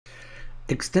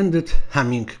Extended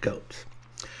Hamming code.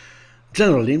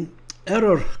 Generally,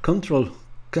 error control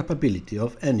capability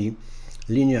of any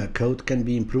linear code can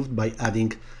be improved by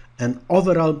adding an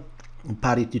overall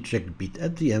parity check bit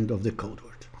at the end of the code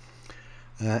word.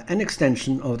 An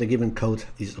extension of the given code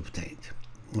is obtained.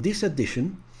 This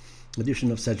addition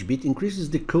of such bit increases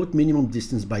the code minimum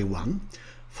distance by 1.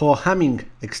 For Hamming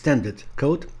extended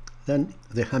code, then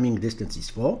the Hamming distance is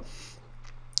 4,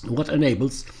 what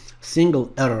enables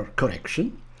single error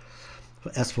correction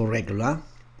as for regular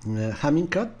Hamming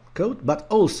code, but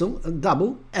also a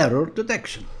double error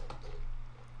detection.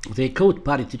 The code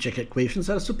parity check equations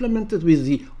are supplemented with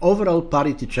the overall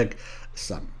parity check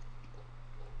sum.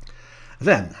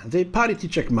 Then the parity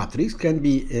check matrix can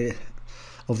be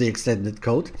of the extended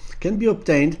code can be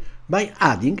obtained by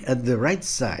adding at the right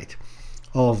side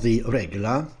of the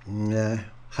regular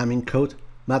Hamming code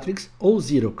matrix all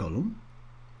 0 column,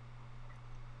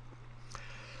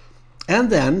 and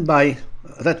then by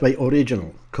that way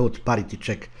original code parity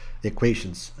check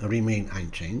equations remain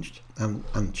unchanged,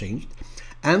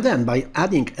 and then by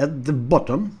adding at the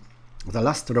bottom, the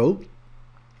last row,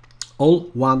 all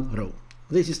 1 row.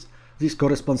 This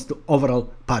corresponds to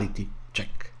overall parity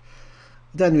check.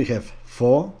 Then we have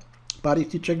 4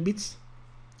 parity check bits.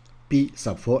 P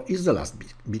sub 4 is the last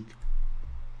bit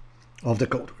of the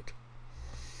code word.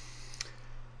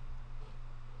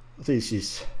 This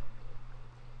is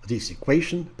this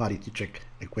equation, parity check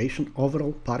equation,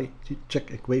 overall parity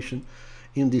check equation.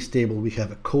 In this table we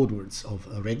have code words of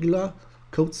a regular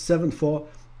code 7.4,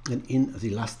 and in the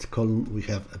last column we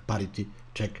have a parity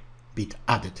check bit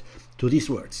added to these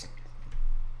words.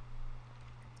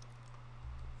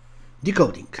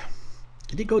 Decoding.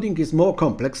 Decoding is more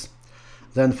complex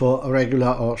than for a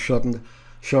regular or shortened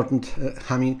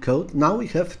Hamming code. Now we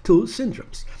have 2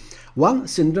 syndromes. One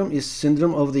syndrome is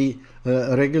syndrome of the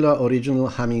regular original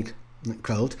Hamming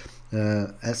code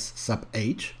S sub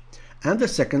h, and the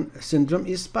second syndrome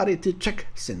is parity check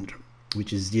syndrome,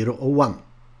 which is 0 or 1.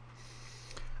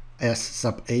 S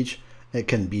sub h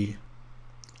can be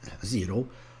 0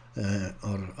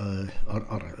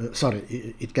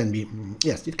 sorry, it can be,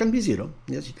 yes, it can be 0.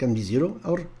 Yes, it can be 0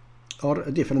 or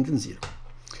different than 0.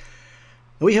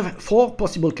 We have 4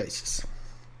 possible cases.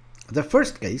 The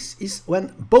first case is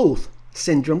when both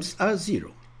syndromes are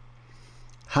 0.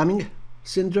 Hamming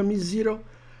syndrome is 0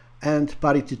 and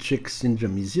parity check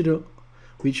syndrome is 0,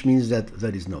 which means that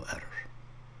there is no error.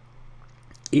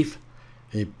 If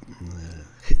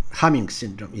Hamming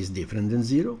syndrome is different than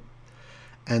 0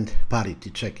 and parity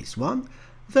check is 1,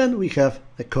 then we have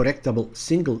a correctable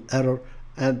single error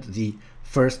at the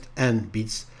first n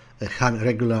bits,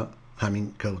 regular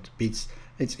Hamming code bits.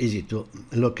 It's easy to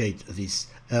locate this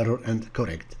error and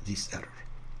correct this error.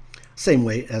 Same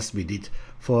way as we did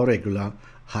for regular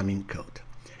Hamming code.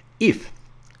 If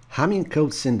Hamming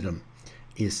code syndrome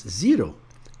is 0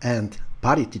 and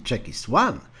parity check is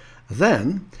 1,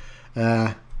 then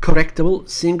correctable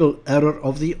single error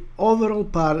of the overall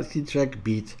parity check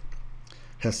bit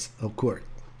has occurred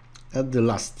at the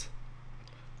last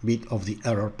bit of the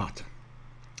error pattern,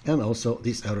 and also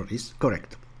this error is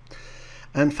correctable.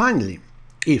 And finally,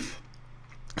 if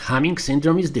Hamming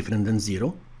syndrome is different than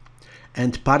 0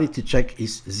 and parity check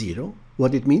is 0,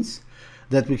 what it means?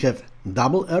 That we have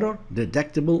double error,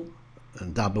 detectable,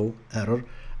 double error,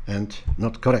 and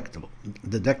not correctable,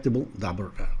 detectable,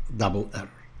 double error.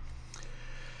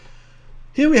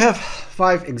 Here we have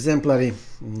 5 exemplary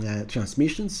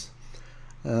transmissions,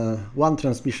 1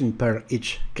 transmission per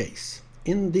each case.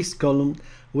 In this column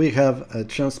we have a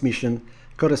transmission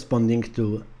corresponding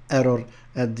to error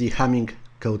at the Hamming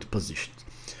code position.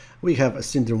 We have a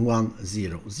syndrome 1,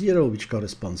 0, 0, which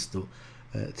corresponds to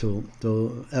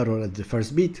error at the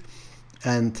first bit,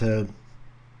 and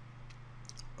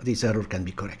this error can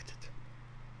be corrected.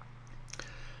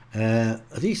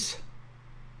 This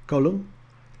column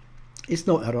is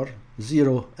no error,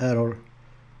 0 error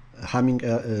Hamming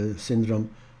syndrome,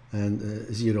 and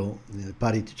 0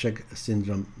 parity check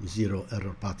syndrome, 0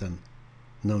 error pattern,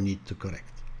 no need to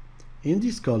correct. In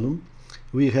this column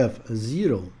we have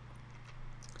 0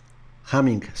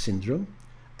 Hamming syndrome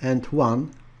and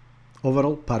 1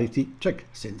 overall parity check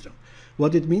syndrome.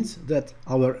 What it means? That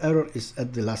our error is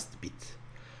at the last bit,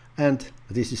 and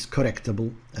this is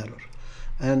correctable error.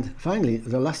 And finally,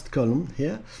 the last column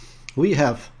here, we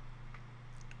have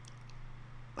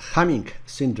Hamming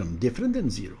syndrome different than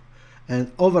 0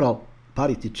 and overall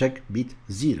parity check bit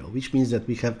 0, which means that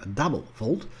we have a double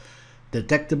fault,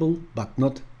 detectable but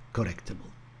not correctable.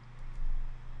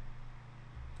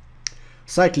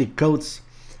 Cyclic codes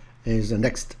is the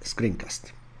next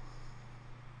screencast.